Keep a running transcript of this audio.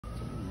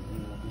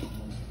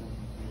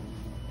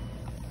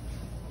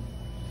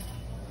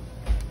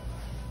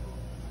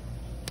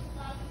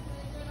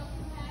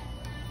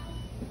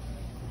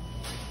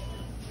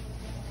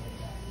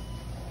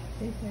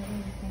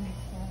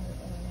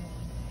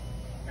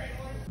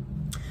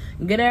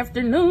Good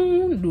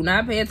afternoon. Do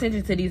not pay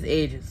attention to these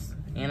edges.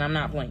 And I'm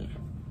not playing.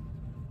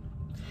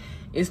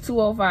 It's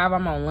 2:05.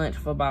 I'm on lunch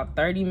for about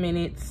 30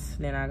 minutes.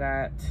 Then I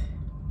got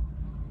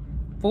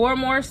 4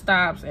 more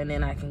stops and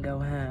then I can go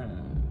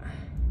home.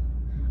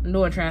 I'm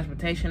doing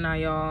transportation now,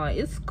 y'all.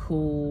 It's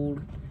cool.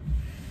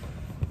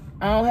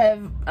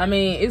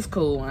 It's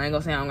cool. I ain't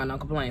gonna say I don't got no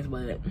complaints,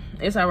 but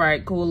it's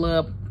alright. Cool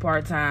up,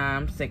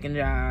 part-time, second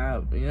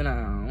job, you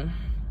know.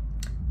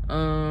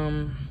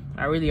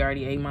 I really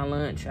already ate my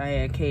lunch. I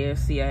had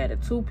KFC. I had a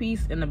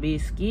 2-piece and a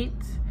biscuit.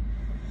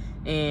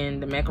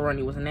 And the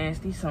macaroni was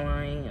nasty, so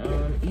I ain't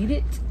eat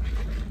it.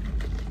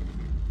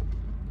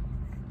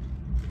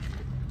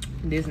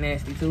 This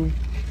nasty too.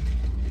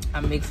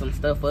 I mixed some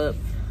stuff up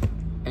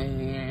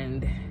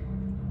and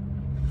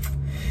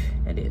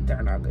it didn't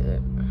turn out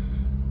good.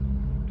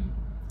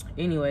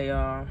 Anyway,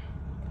 y'all,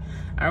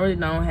 I really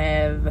don't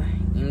have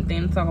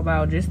anything to talk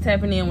about. Just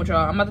tapping in with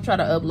y'all. I'm about to try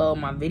to upload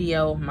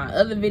my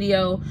other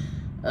video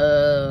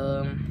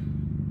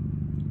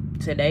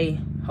today,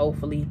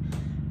 hopefully.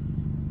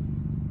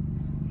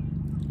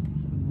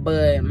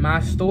 But my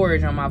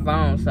storage on my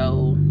phone,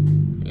 so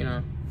you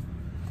know.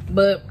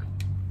 But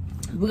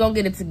we're gonna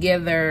get it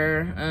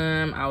together.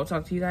 I will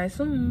talk to you guys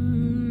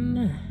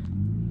soon.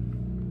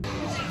 You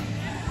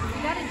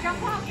gotta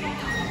jump off.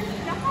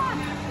 Jump off.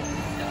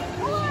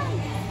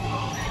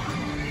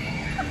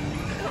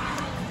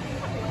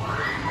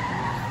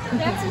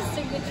 That's his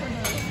signature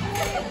move.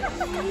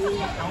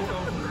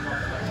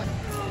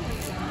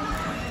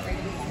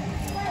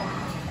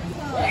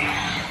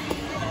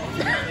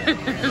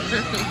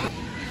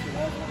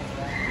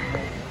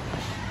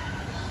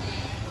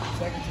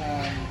 Second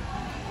time.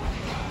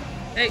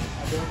 Hey. I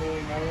don't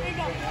really know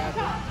what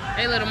happened.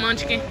 Hey, little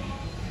munchkin.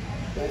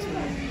 That's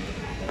when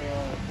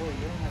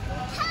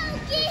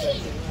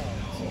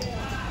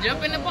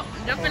Jump in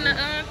the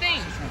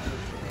thing.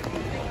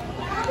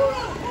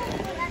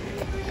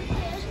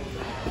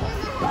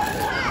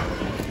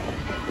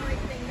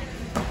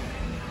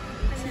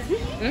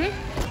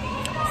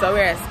 So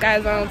we're at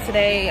Sky Zone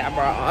today. I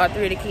brought all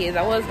 3 of the kids.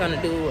 I was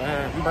gonna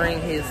bring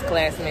his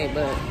classmate,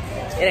 but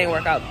it ain't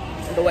work out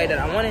the way that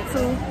I wanted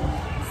to.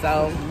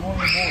 So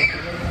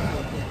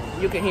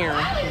you can hear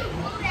him.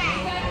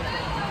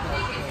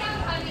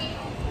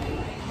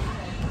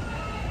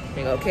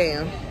 There go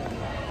Cam.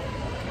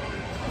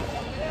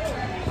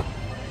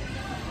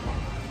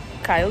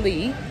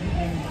 Kylie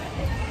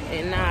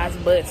and Nas,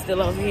 but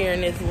still over here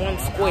in this one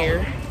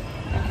square.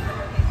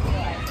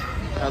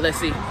 Let's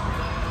see.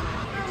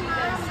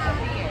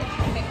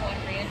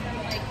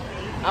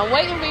 I'm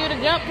waiting for you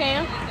to jump,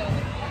 Cam.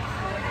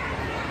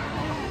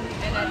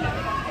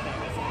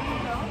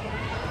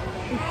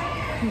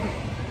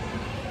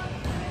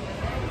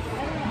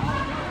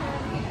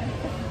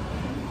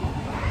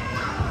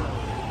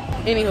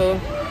 Anywho,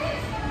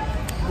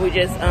 we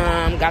just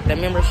got the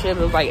membership.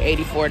 It was like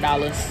 $84.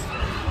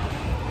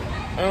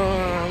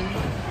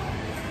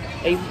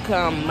 You can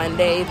come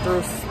Monday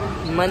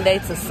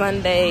to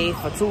Sunday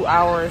for 2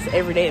 hours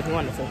every day if you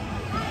wanted to.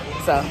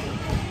 So,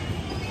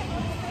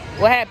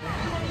 what happened?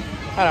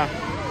 Hold on.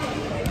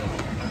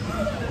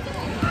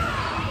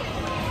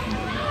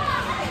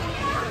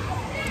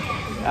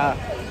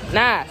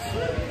 Nice.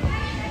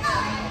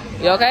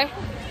 You okay?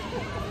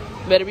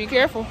 Better be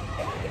careful.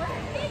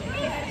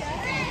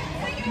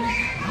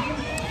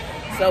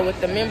 So with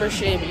the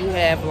membership, you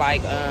have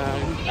like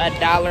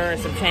 $1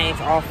 and some change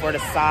off for the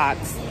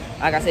socks.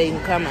 Like I said, you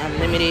can come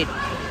unlimited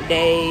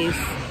days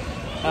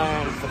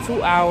for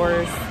 2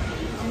 hours.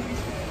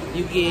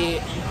 You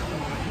get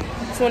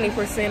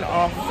 20%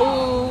 off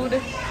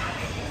food.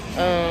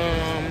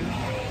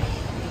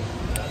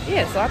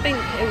 Yeah, so I think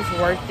it was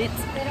worth it.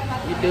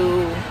 You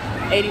do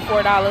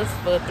 $84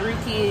 for 3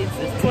 kids.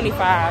 It's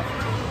 $25.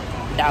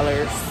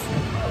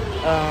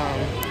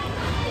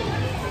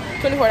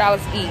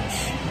 $24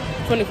 each.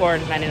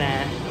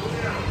 $24.99.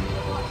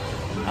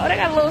 Oh, they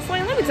got a little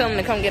swing. Let me tell them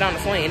to come get on the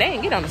swing. They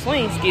ain't get on the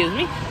swing, excuse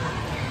me.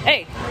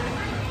 Hey,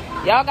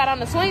 y'all got on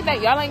the swing?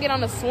 Y'all ain't get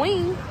on the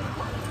swing.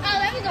 Oh,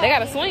 let me go. They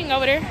got a swing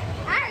over there.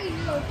 I already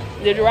know.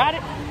 Did you ride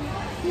it?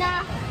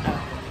 Nah.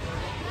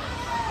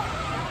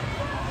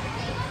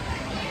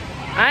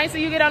 I ain't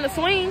see you get on the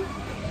swing.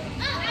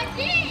 Oh, I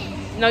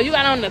did. No, you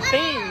got on the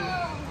thing.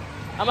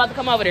 I'm about to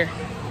come over there.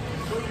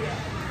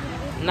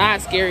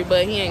 Not scary,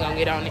 but he ain't gonna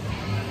get on it.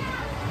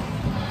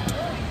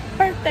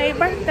 Birthday.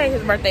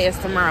 His birthday is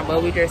tomorrow,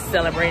 but we just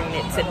celebrating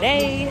it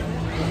today.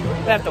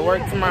 We have to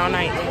work tomorrow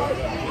night.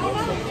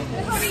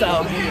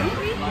 So. You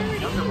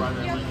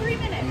have 3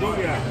 minutes.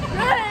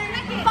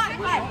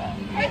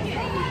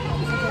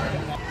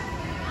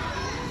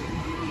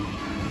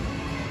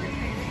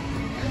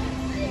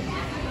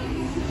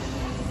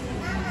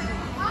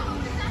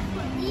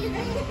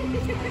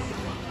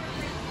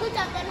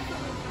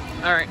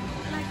 All right.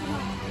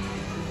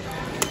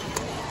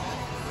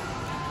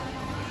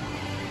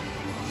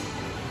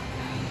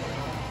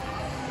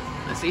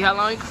 Let's see how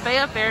long you can stay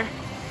up there.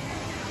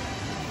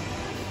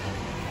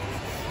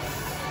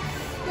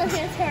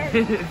 hands hurt.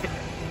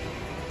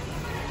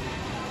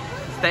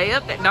 Stay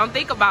up there. Don't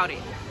think about it.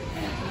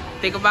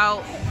 Think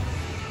about.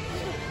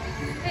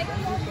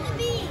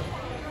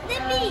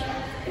 Lippy.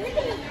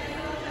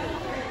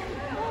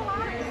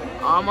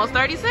 Almost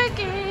 30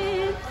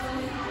 seconds.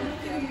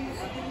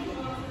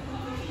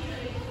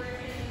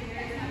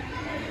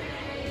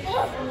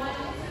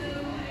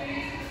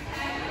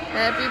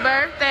 Happy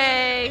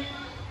birthday.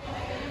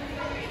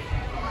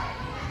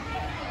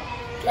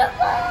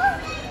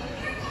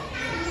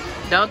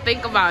 Don't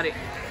think about it.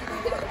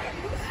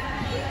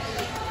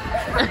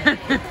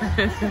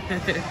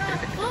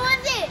 What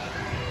was it?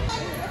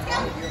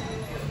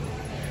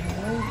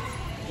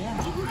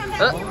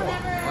 Oh,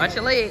 watch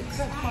your legs.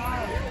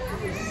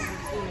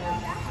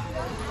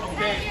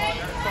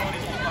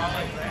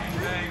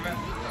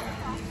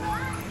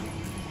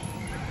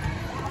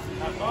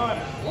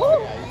 Woo.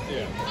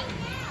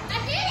 I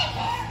did it!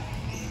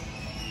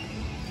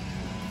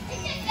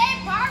 It's just that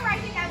bar right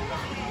here.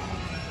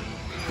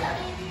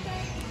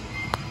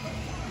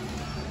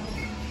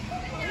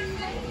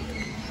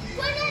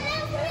 Put that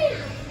down,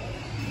 please.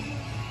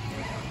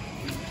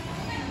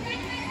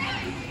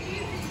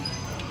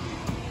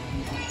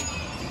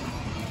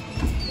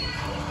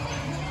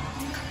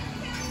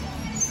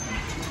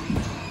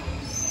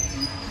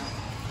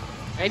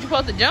 Ain't you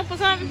supposed to jump or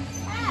something?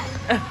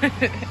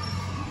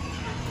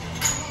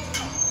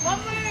 One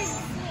more.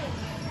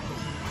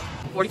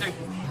 43.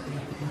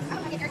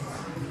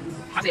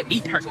 I said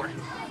beat her score.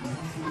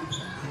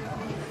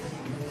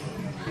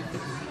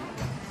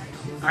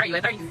 All right, you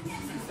at 30.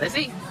 Let's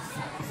see.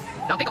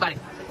 Don't think about it.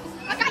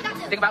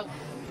 Think about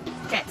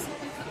cats.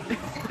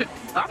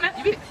 Oh, man,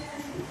 you beat it.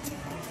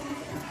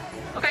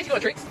 Okay, she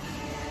doing tricks.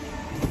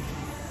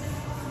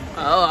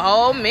 Oh, a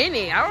whole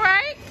minute. All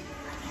right.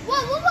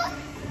 What?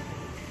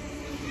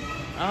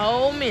 A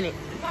whole minute.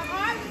 My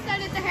arm is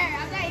under the hair.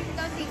 I'm not even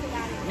gonna think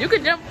about it. You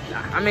could jump.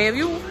 I mean, if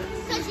you.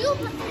 Cause you.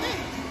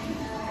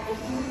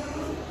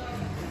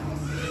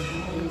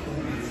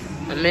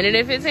 A minute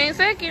and 15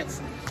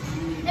 seconds.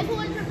 If you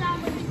want to jump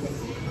down with me.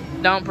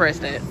 Don't press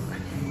that.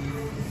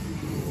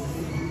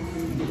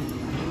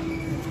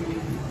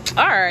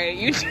 All right,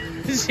 you.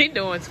 She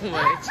doing too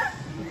much. I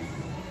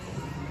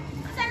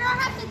said I don't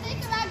have to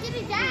think about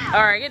getting down.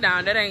 All right, get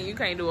down. That ain't. You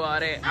can't do all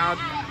that.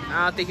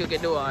 I don't think you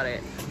can do all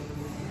that.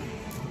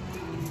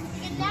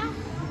 Get down.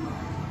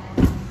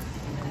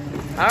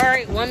 All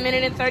right, 1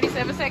 minute and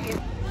 37 seconds.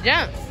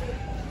 Jump.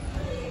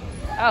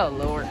 Oh,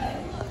 Lord.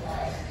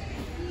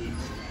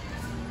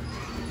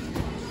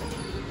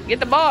 Get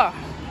the ball.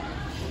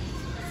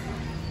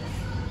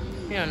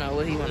 He don't know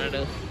what he want to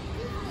do.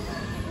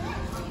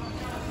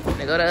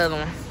 There go the other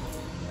one.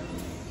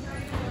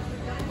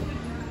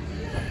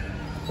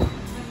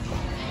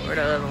 Where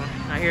the other one?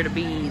 I hear the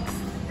beads.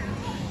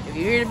 If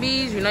you hear the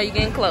beads, you know you're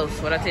getting close.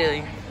 What I tell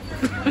you.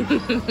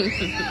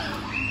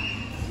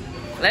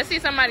 Let's see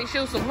somebody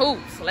shoot some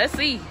hoops. Let's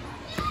see.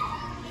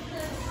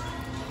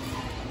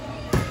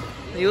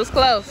 You was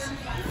close,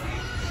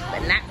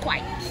 but not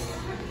quite.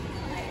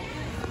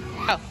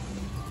 Oh.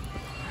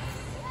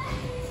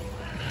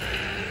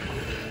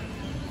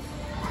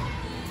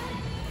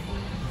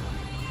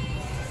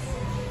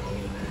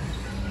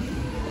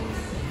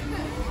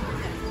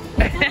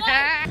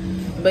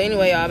 But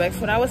anyway, y'all, back to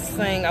what I was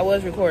saying. I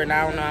was recording.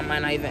 I don't know. I might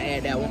not even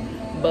add that one.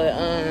 But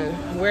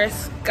we're at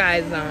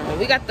Sky Zone.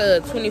 We got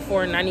the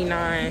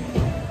 $24.99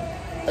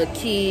 a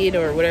kid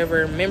or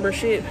whatever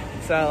membership,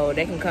 so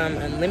they can come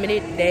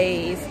unlimited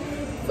days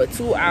for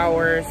 2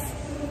 hours.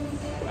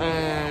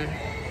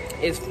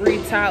 It's free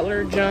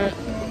toddler jump.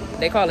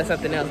 They call it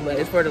something else, but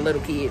it's for the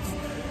little kids.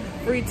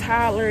 Free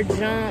toddler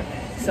jump.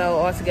 So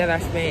altogether, I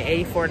spent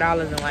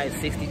 $84 and like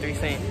 63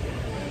 cents,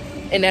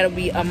 and that'll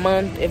be a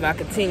month if I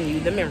continue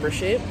the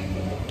membership.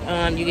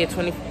 You get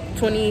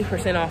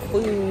 20% off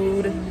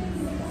food.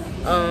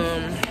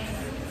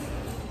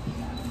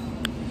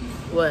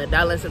 What,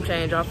 $1 and some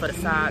change off for the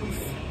socks.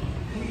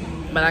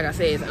 But like I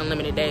said, it's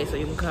unlimited days, so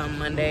you can come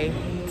Monday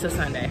to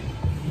Sunday.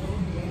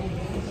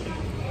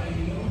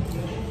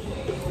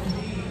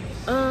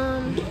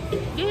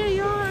 Yeah,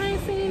 y'all, I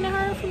ain't seen or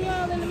heard from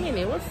y'all in a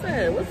minute. What's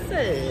up?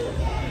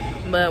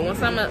 But when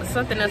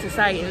something else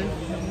exciting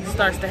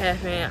starts to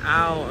happen,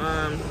 I'll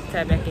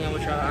tap back in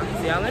with y'all.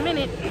 See y'all in a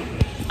minute.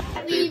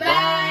 Happy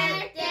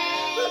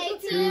birthday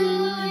to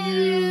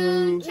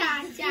you.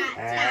 Cha cha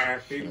cha.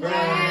 Happy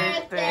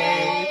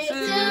birthday to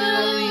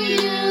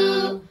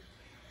you.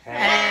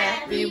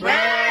 Happy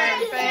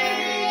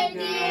birthday,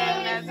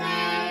 dear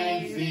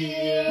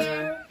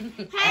Nazir.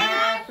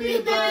 Happy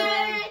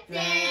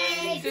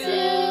birthday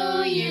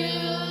to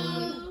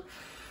you.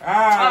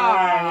 Ah.